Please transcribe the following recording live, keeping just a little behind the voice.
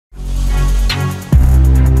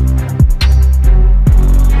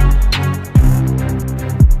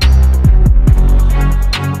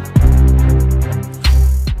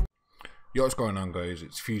Yo, what's going on, guys?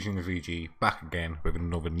 It's FusiixnsVG back again with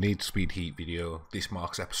another Need Speed Heat video. This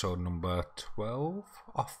marks episode number 12,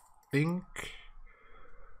 I think.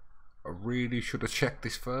 I really should have checked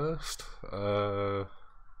this first. Yeah,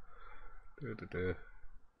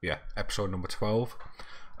 episode number 12.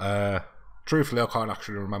 Truthfully, I can't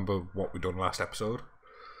actually remember what we done last episode.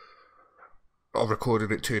 I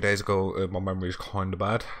recorded it 2 days ago. My memory is kind of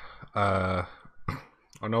bad. I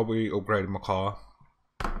know we upgraded my car.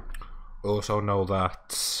 I also know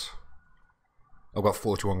that I've got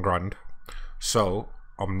 41 grand, so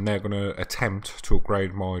I'm now going to attempt to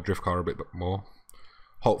upgrade my drift car a bit more.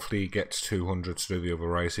 Hopefully it gets 200 to do the other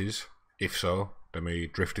races. If so, then we're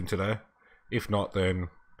drifting today. If not, then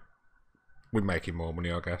we're making more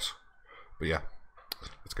money, I guess. But yeah,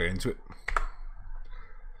 let's get into it.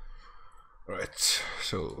 Right,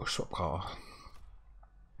 so swap car.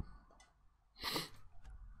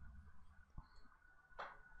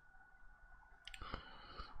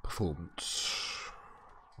 Performance.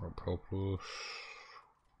 Pro Plus.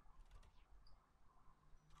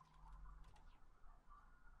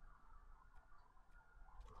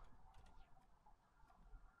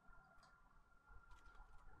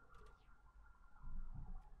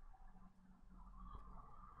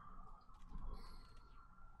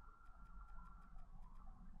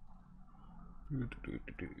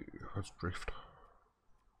 Let's drift.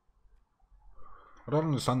 I don't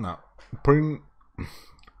understand that. Bring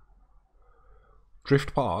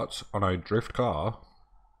drift parts on a drift car.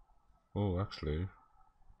 Oh, actually.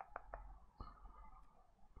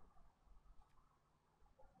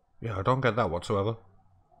 Yeah, I don't get that whatsoever.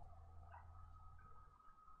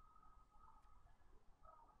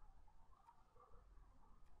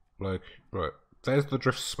 Like, right, there's the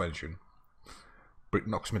drift suspension. But it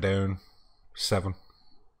knocks me down 7.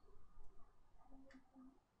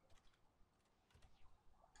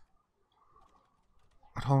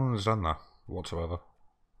 I don't understand that whatsoever.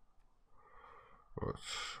 Right,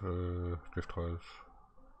 drift tires.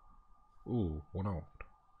 Ooh, 1 out.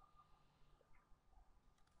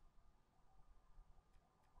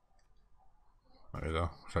 There you go,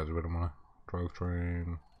 saves a bit of money.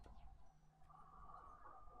 Drivetrain.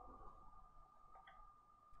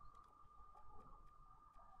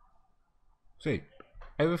 See,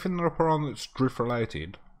 everything that I put on that's drift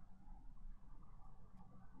related,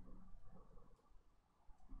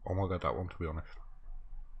 I might get that one, to be honest.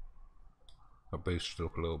 That boosted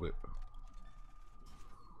up a little bit.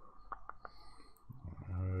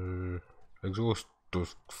 Exhaust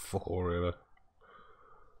does fuck all really.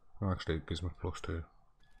 Actually, it gives me +2.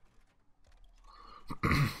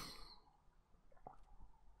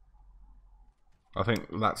 I think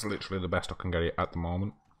that's literally the best I can get it at the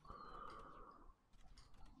moment.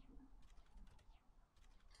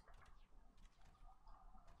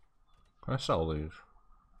 Can I sell these?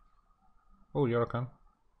 Oh yeah, I can.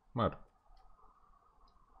 Mad.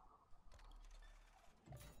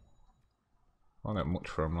 I don't get much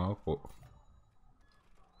for them now, but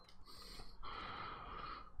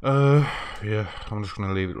yeah, I'm just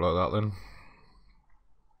gonna leave it like that then.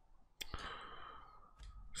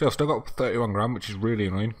 See, I've still got 31 grand, which is really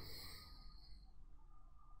annoying.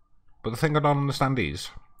 But the thing I don't understand is,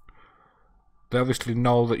 they obviously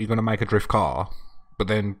know that you're gonna make a drift car, but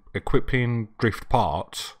then equipping drift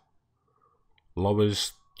parts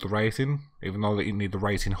lowers the rating, even though that you need the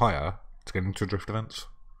rating higher to get into drift events.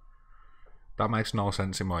 That makes no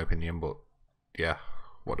sense in my opinion, but yeah,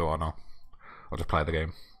 what do I know? I'll just play the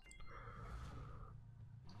game.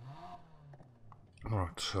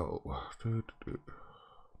 Alright, so there's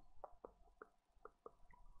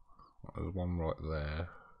one right there.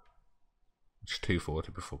 It's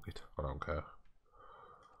 240, but fuck it, I don't care.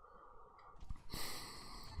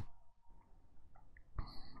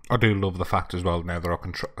 I do love the fact as well now that I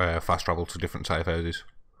can fast travel to different safe houses.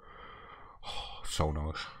 Oh, so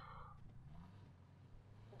nice.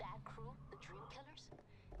 That crew, the Dream Killers,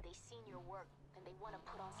 they seen your work and they want to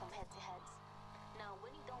put on some head-to-heads. Now,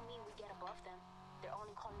 winning don't mean we get above them. They're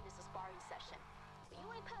only calling this a sparring session. But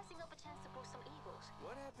you ain't passing up a chance to boost some egos.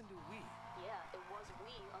 What happened to we? Yeah, it was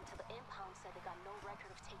we until the impound said they got no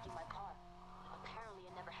record of taking my car.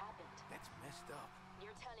 Apparently, it never happened. That's messed up.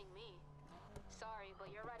 You're telling me. Sorry, but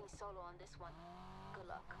you're riding solo on this one. Good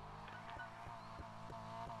luck.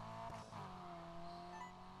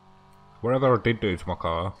 Whatever I did do to my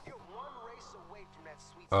car, You're one race away from that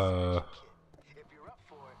sweet kid. If you're up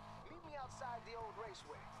for it, meet me outside the old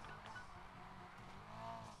raceway.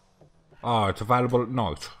 oh, it's available at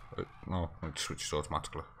night. No, it switches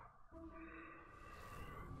automatically.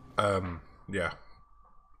 Yeah.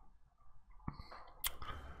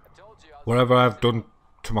 Whatever I've done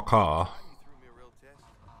to my car,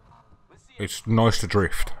 It's nice to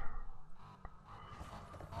drift.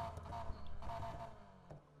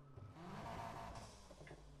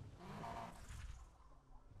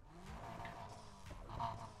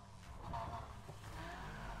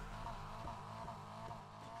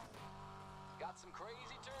 Got some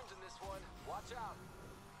crazy turns in this one. Watch out.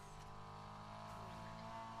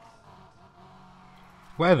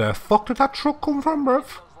 Where the fuck did that truck come from, bruv?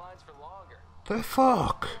 Those lines for longer. The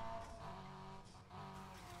fuck?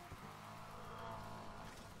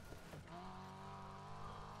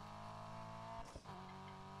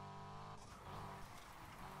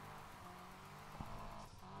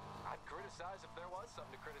 I'd criticize if there was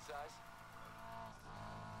something to criticize.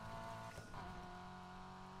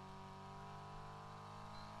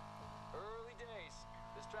 Early days.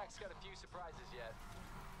 This track's got a few surprises yet.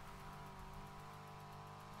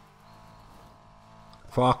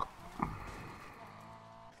 Fuck.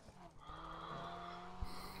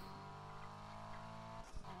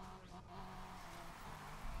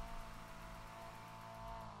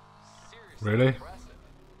 Seriously Really? impressive.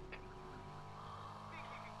 Think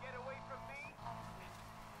you can get away from me?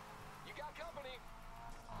 You got company.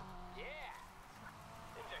 Yeah.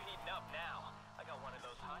 Things are heating up now. I got one of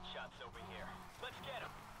those hot shots over here. Let's get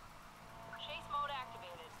him. Chase mode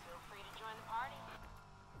activated. Feel free to join the party.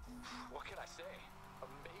 What can I say?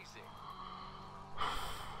 Amazing.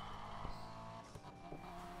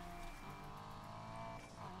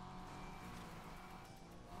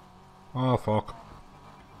 Oh fuck.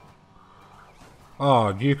 Oh,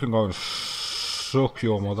 you can go and suck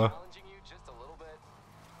your mother. Challenging you just a little bit.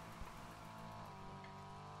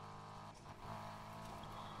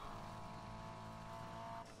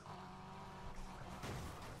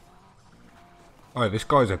 Oh, this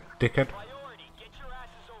guy's a dickhead. Priority, get your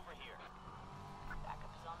asses over here.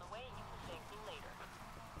 Backup is on the way and you can thank me later.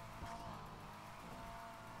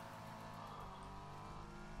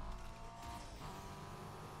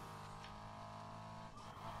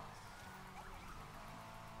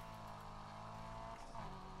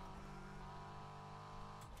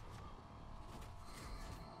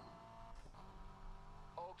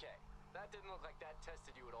 Okay, that didn't look like that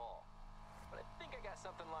tested you at all. But I think I got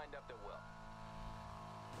something lined up that will.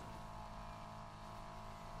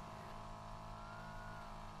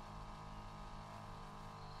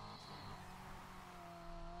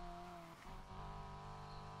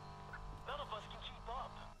 None of us can keep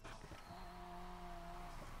up.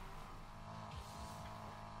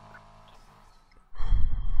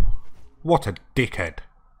 What a dickhead.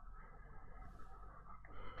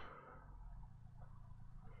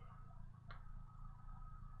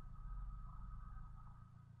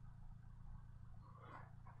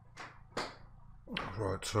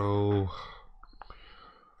 Right, so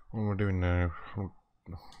what am I doing now? What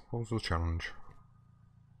was the challenge?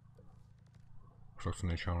 Selecting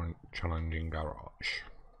the challenging garage.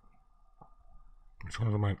 Which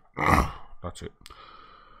one am I? That's it.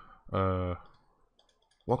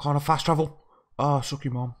 What kind of fast travel? Ah, suck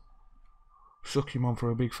your mum. Suck your mum for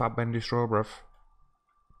a big fat bendy straw, bruv.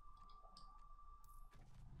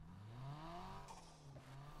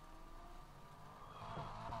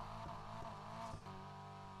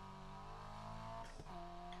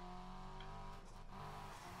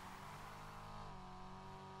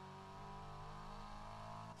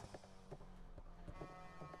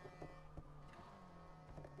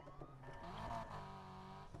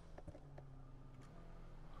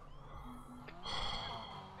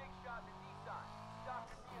 Big shot to Nissan. Stop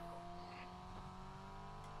your vehicle.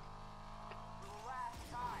 For the last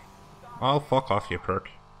time. Stop. Oh, fuck off, you perk.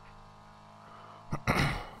 Gonna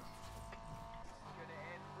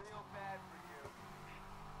end real bad for you.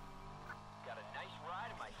 Got a nice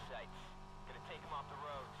ride in my sights. Gonna take him off the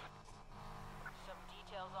roads. Some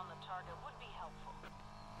details on the target would be helpful.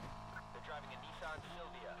 They're driving a Nissan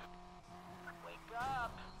Silvia. Wake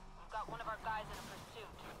up. We've got one of our guys in a pursuit.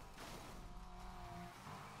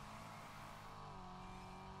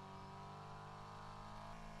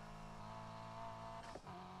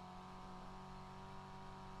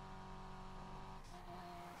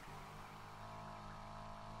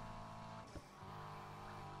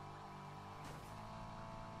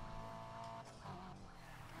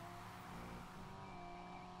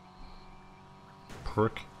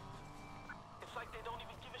 Prick. It's like they don't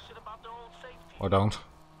even give a shit about their own safety. I don't.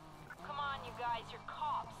 Come on, you guys, you're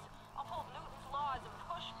cops. Uphold Newton's laws and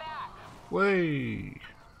push back. Way.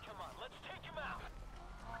 Come on, let's take him out.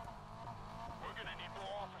 We're gonna need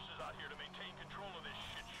more officers out here to maintain control of this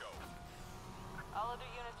shit show. All other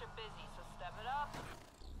units are busy, so step it up.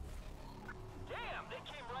 Damn, they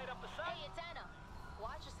came right up beside Hey, it's Anna.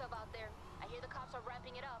 Watch yourself out there. I hear the cops are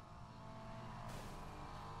ramping it up.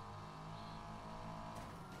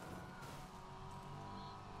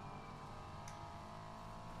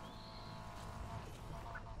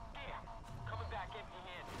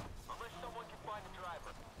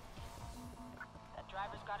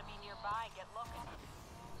 eye. Get looking.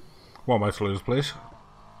 One way to lose, please.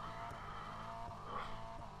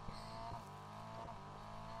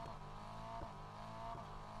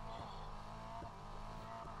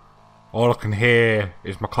 All I can hear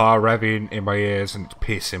is my car revving in my ears and it's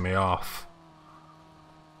pissing me off.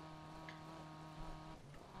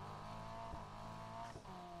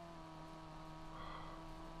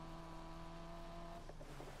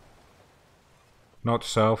 Note to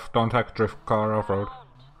self, don't take a drift car off-road.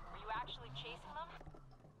 Were you actually chasing them?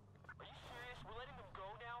 Are you serious? We're letting them go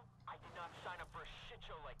now? I did not sign up for a shit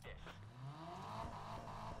show like this.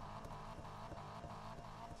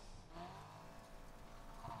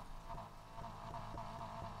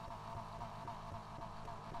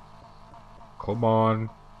 Come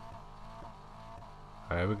on.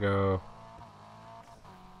 There we go.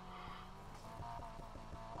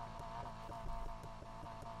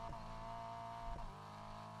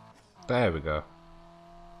 There we go.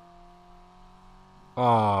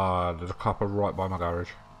 Ah, there's a copper right by my garage.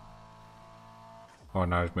 Oh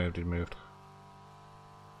no, he's moved,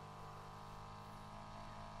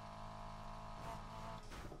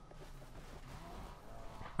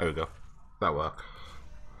 There we go. That worked.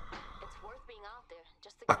 It's worth being out there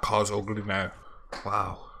just to That car's ugly now.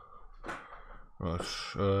 Wow. Right,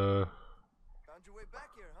 Found your way back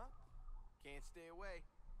here, huh? Can't stay away.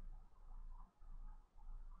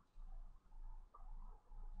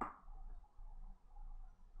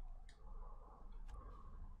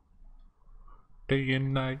 day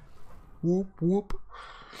and night. Whoop whoop.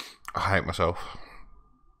 I hate myself.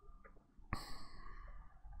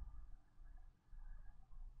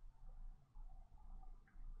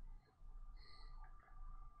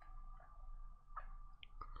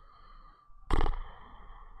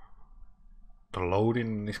 The loading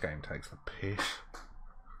in this game takes the piss.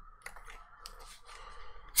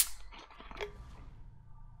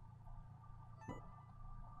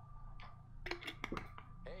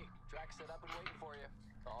 Hey, track set up and waiting for you.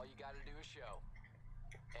 All you gotta do is show.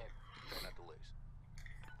 And don't have to lose.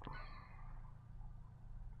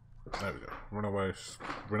 There we go.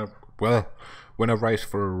 Win a race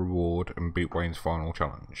for a reward and beat Wayne's final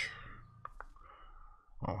challenge.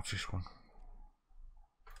 Oh, what's this one?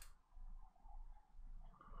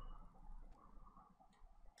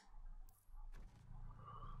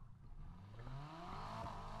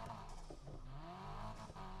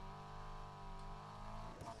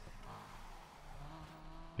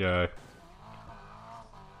 Yeah.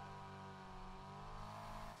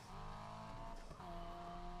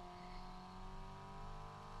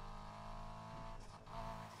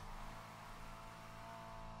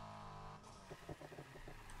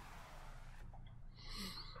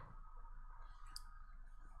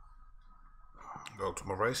 Go to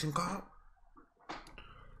my racing car.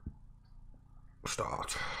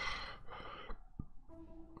 Start.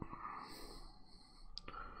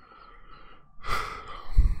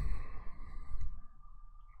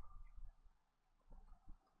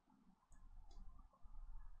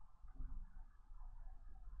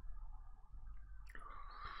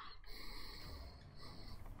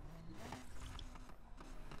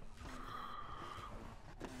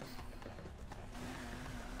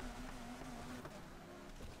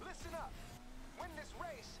 Listen up. Win this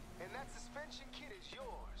race, and that suspension kit is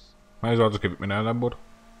yours. Might as well just give it me now then, bud.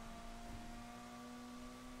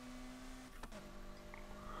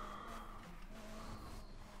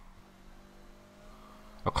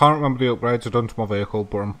 I can't remember the upgrades I've done to my vehicle,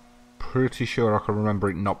 but I'm pretty sure I can remember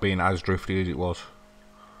it not being as drifty as it was.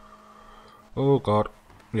 Oh god.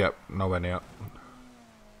 Yep, nowhere near.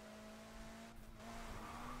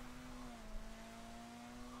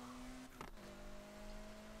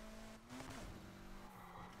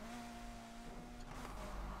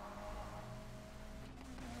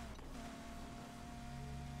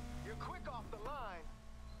 You're quick off the line.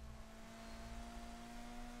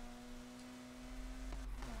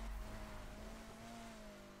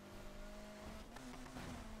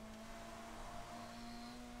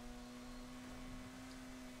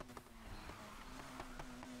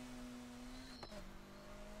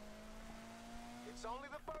 It's only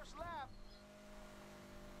the first lap.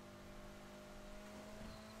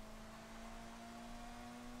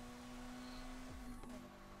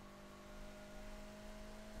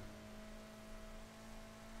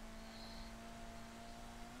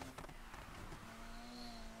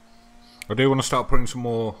 I do want to start putting some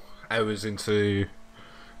more hours into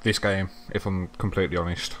this game, if I'm completely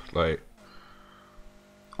honest. Like,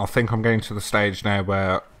 I think I'm getting to the stage now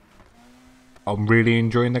where I'm really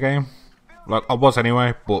enjoying the game. Like, I was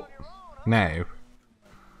anyway, but now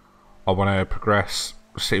I want to progress,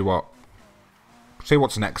 see what see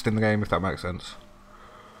what's next in the game, if that makes sense.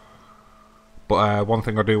 But one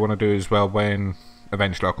thing I do want to do as well, when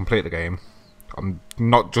eventually I complete the game, I'm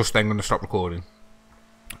not just then going to stop recording.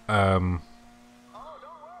 I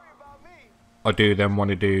do then want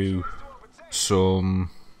to do some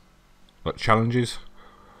like challenges.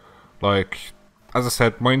 Like, as I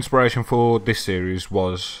said, my inspiration for this series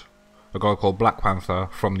was a guy called Black Panther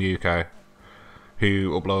from the UK,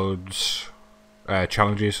 who uploads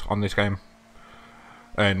challenges on this game.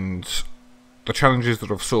 And the challenges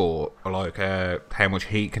that I've saw are like how much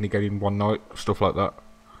heat can you get in one night, stuff like that.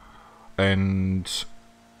 And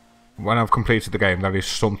when I've completed the game, that is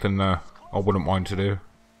something that I wouldn't mind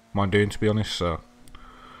doing, to be honest. So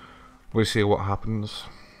we'll see what happens.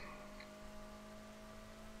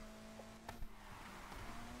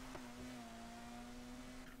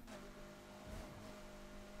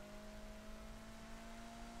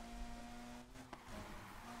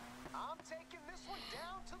 I'm taking this one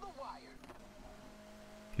down to the wire.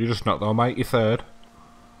 You're just not though, mate. You're third,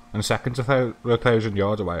 and second's 1,000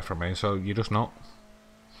 yards away from me, so you're just not.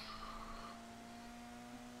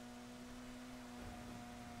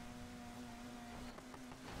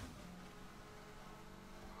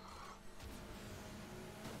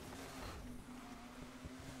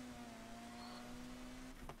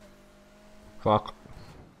 Fuck.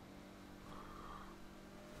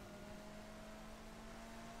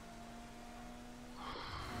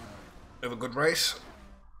 Have a good race.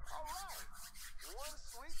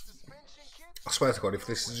 I swear to God, if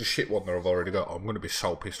this is a shit one that I've already got, I'm going to be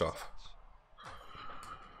so pissed off.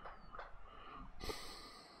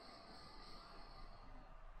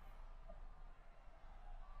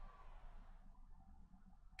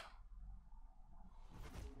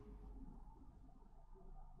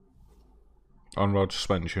 On-road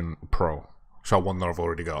suspension pro. So one that I've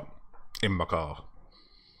already got in my car.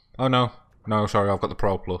 Oh no, no, sorry, I've got the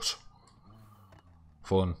Pro Plus.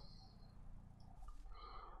 Fun.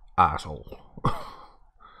 Asshole.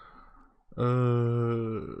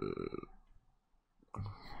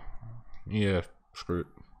 Yeah, screw it.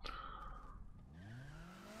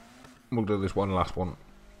 We'll do this one last one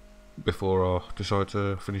before I decide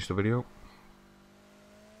to finish the video.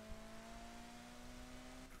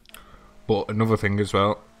 But another thing as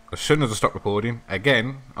well, as soon as I stop recording,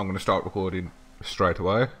 again, I'm going to start recording straight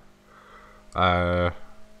away.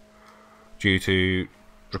 Due to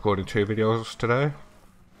recording 2 videos today.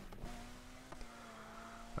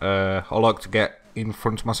 I like to get in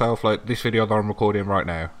front of myself. Like, this video that I'm recording right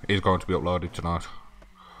now is going to be uploaded tonight.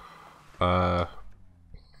 And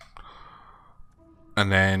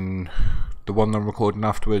then the one that I'm recording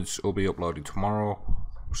afterwards will be uploaded tomorrow,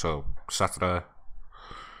 so Saturday.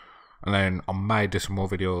 And then I may do some more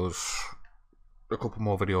videos, a couple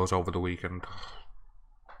more videos over the weekend.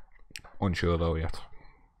 Unsure though yet.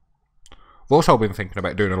 I've also been thinking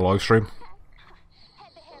about doing a live stream.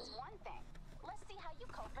 Head-to-head's one thing. Let's see how you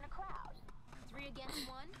cope in a crowd. 3 against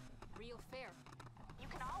 1? Real fair. You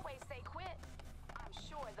can always say quit. I'm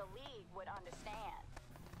sure the league would understand.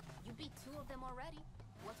 You beat 2 of them already.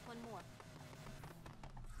 What's one more?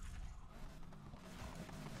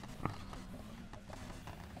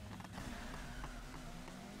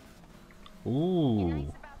 Ooh,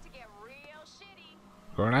 It's about to get real shitty.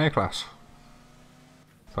 got an A class.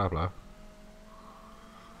 Fair play.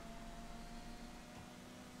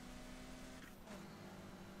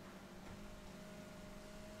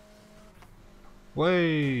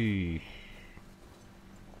 Way.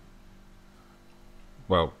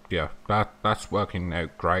 Well, yeah, that's working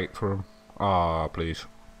out great for him. Ah, please.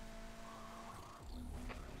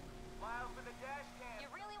 You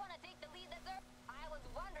really want to take the lead, sir? I was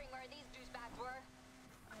wondering where these douchebags were.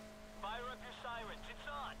 Fire up your sirens. It's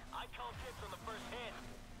on. I call tips on the first hit.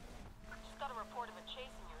 Just got a report of a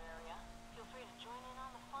chase in your area. Feel free to join in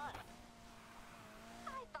on the fun.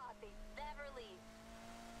 I thought they'd never leave.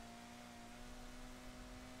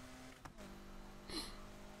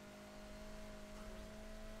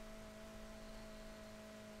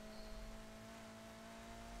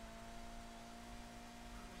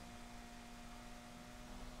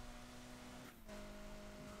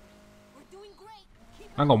 We're doing great.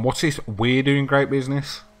 Keep Hang on, what's this? We're doing great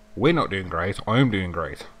business? We're not doing great. I'm doing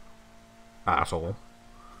great. Asshole.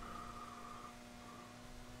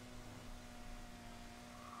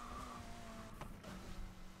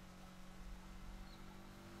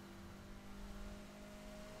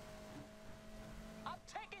 I'm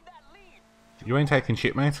taking that lead. You ain't taking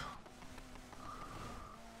shit, mate.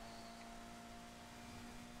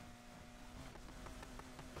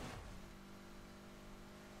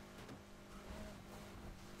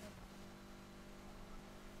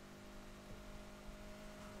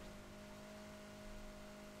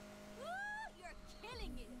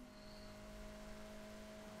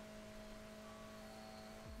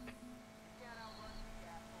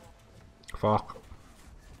 Fuck.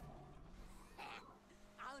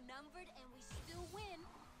 Outnumbered and we still win.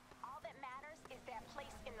 All that matters is that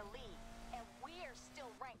place in the league, and we're still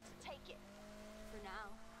ranked to take it. For now.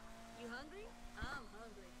 You hungry? I'm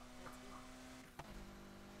hungry. Let's eat.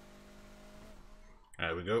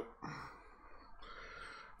 There we go.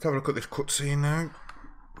 Let's have a look at this cutscene now.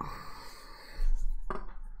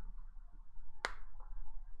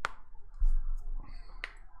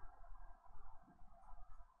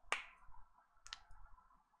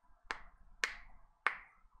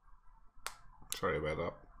 Sorry about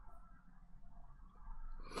that.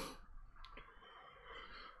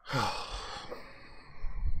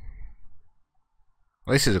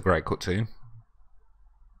 This is a great cutscene.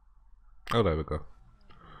 Oh, there we go.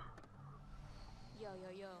 Yo.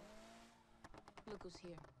 Look who's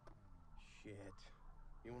here. Shit.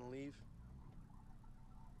 You wanna leave?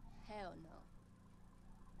 Hell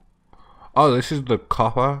no. Oh, this is the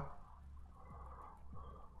copper.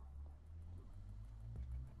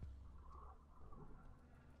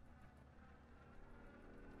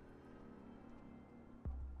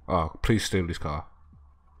 Oh, please steal this car.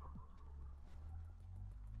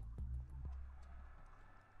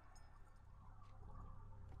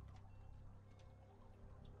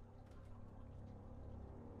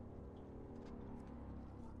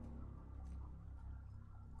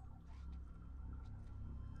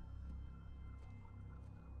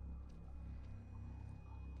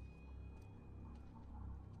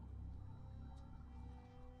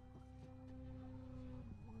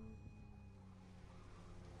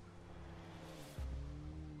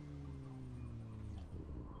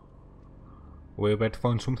 We're about to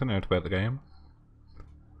find something out about the game.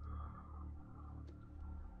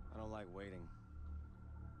 I don't like waiting.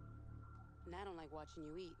 And I don't like watching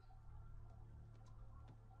you eat.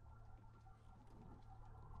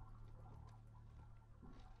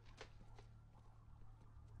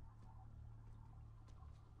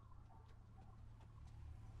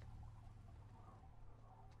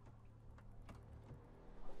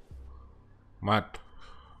 Matt.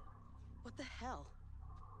 What the hell?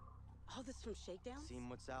 All this from Shakedown? Seen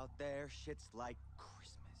what's out there? Shit's like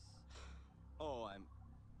Christmas. Oh, I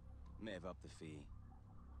may have upped the fee.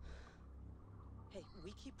 Hey,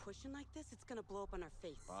 we keep pushing like this, it's gonna blow up on our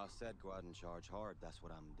face. Boss said go out and charge hard. That's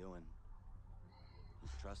what I'm doing.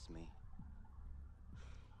 Trust me.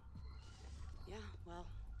 Yeah, well,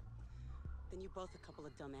 then you both a couple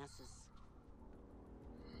of dumbasses.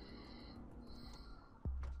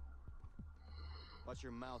 Watch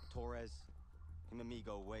your mouth, Torres. Him and me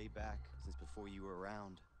go way back, since before you were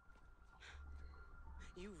around.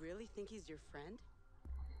 You really think he's your friend?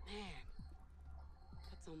 Man,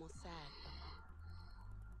 that's almost sad.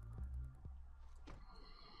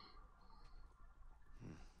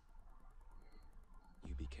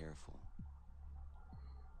 You be careful.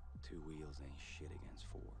 2 wheels ain't shit against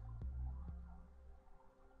 4.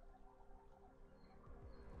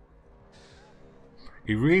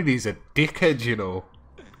 He really is a dickhead, you know.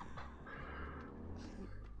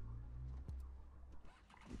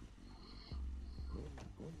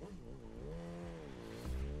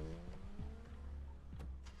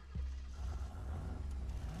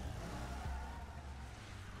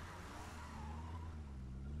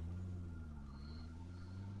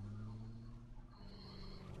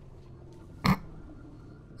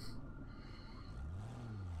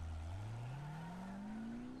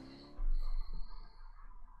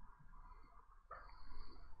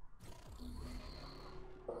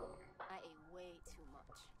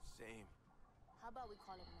 Same. How about we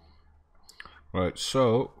call it a night? Right,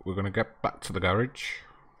 so we're gonna get back to the garage.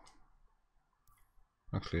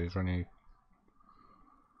 Actually, is there any?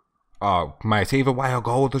 Oh, mate, either way I'll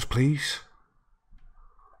go with us, please.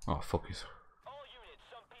 Oh, fuck it. All units,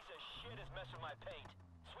 some piece of shit is messing with my paint.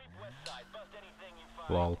 Sweep west side, bust anything you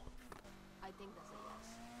find. Lol. I think that's a yes.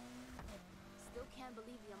 Still can't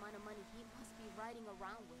believe the amount of money he must be riding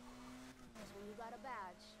around with. Because when you got a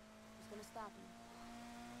badge, who's gonna stop you?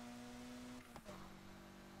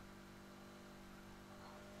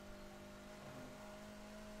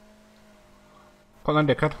 Come on,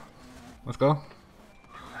 dickhead. Let's go.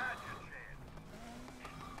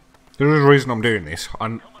 There's a reason I'm doing this.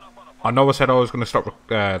 I know I said I was going to stop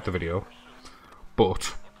the video,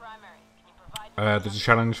 but there's a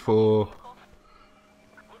challenge for.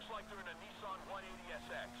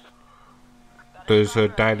 There's a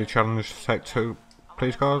daily challenge to take 2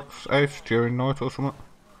 police cars out during night or something.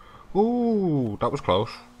 Ooh, that was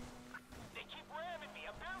close.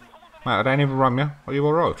 Mate, I didn't even ram you. Are you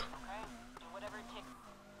alright?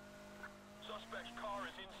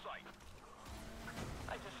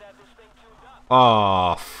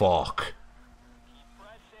 Oh, fuck.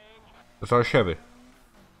 Is that a Chevy?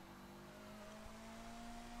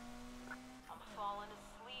 I'm falling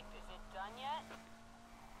asleep. Is it done yet?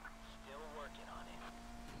 Still working on it.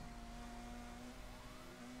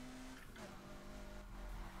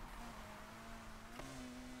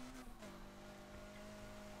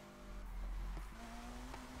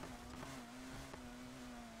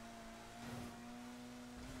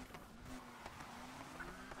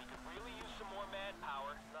 We could really use some more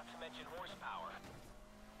manpower, not to mention horsepower.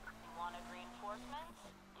 You wanted reinforcements?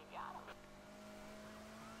 You got 'em.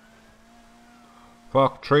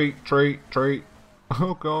 Fuck, treat, treat, treat.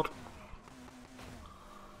 Oh god.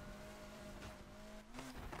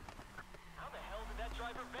 How the hell did that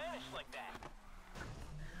driver vanish like that?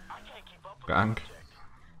 I can't keep up with Gang. the subject.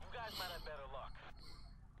 You guys might have better luck.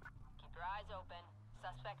 Keep your eyes open.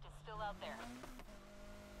 Suspect is still out there.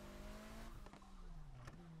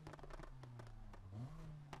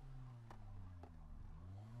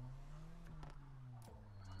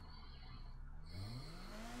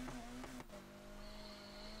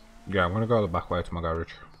 Yeah, I'm gonna go the back way to my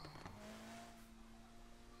garage.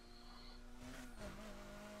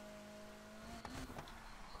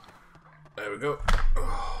 There we go. 3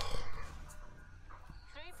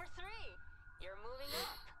 for 3. You're moving up.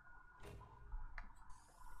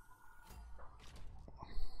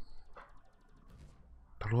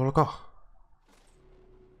 That's all I got.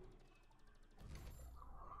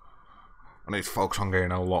 I need to focus on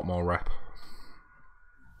getting a lot more rep.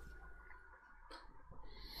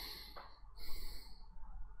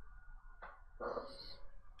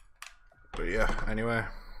 But yeah, anyway.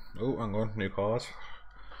 Oh, hang on, new cars.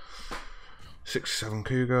 67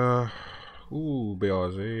 Cougar. Ooh,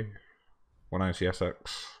 BRZ. 190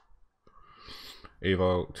 SX.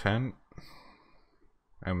 Evo 10.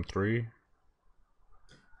 M3.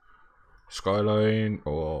 Skyline.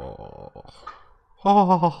 Oh,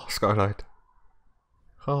 Skyline.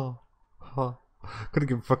 Oh. Couldn't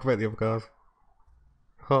give a fuck about the other cars.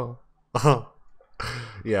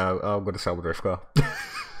 Yeah, I'm gonna sell the drift car.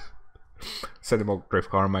 Send him a drift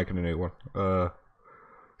car and making a new one.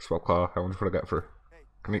 Swap car. How much would I get for?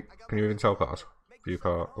 Can you even sell cars? View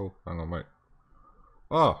car. Oh, hang on, mate.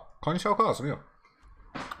 Oh, can't you sell cars? Yeah.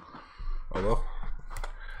 Oh well.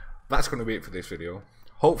 That's gonna be it for this video.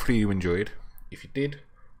 Hopefully you enjoyed. If you did,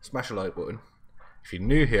 smash the like button. If you're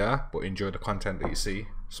new here but enjoy the content that you see,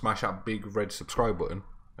 smash that big red subscribe button,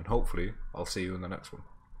 and hopefully I'll see you in the next one.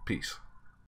 Peace.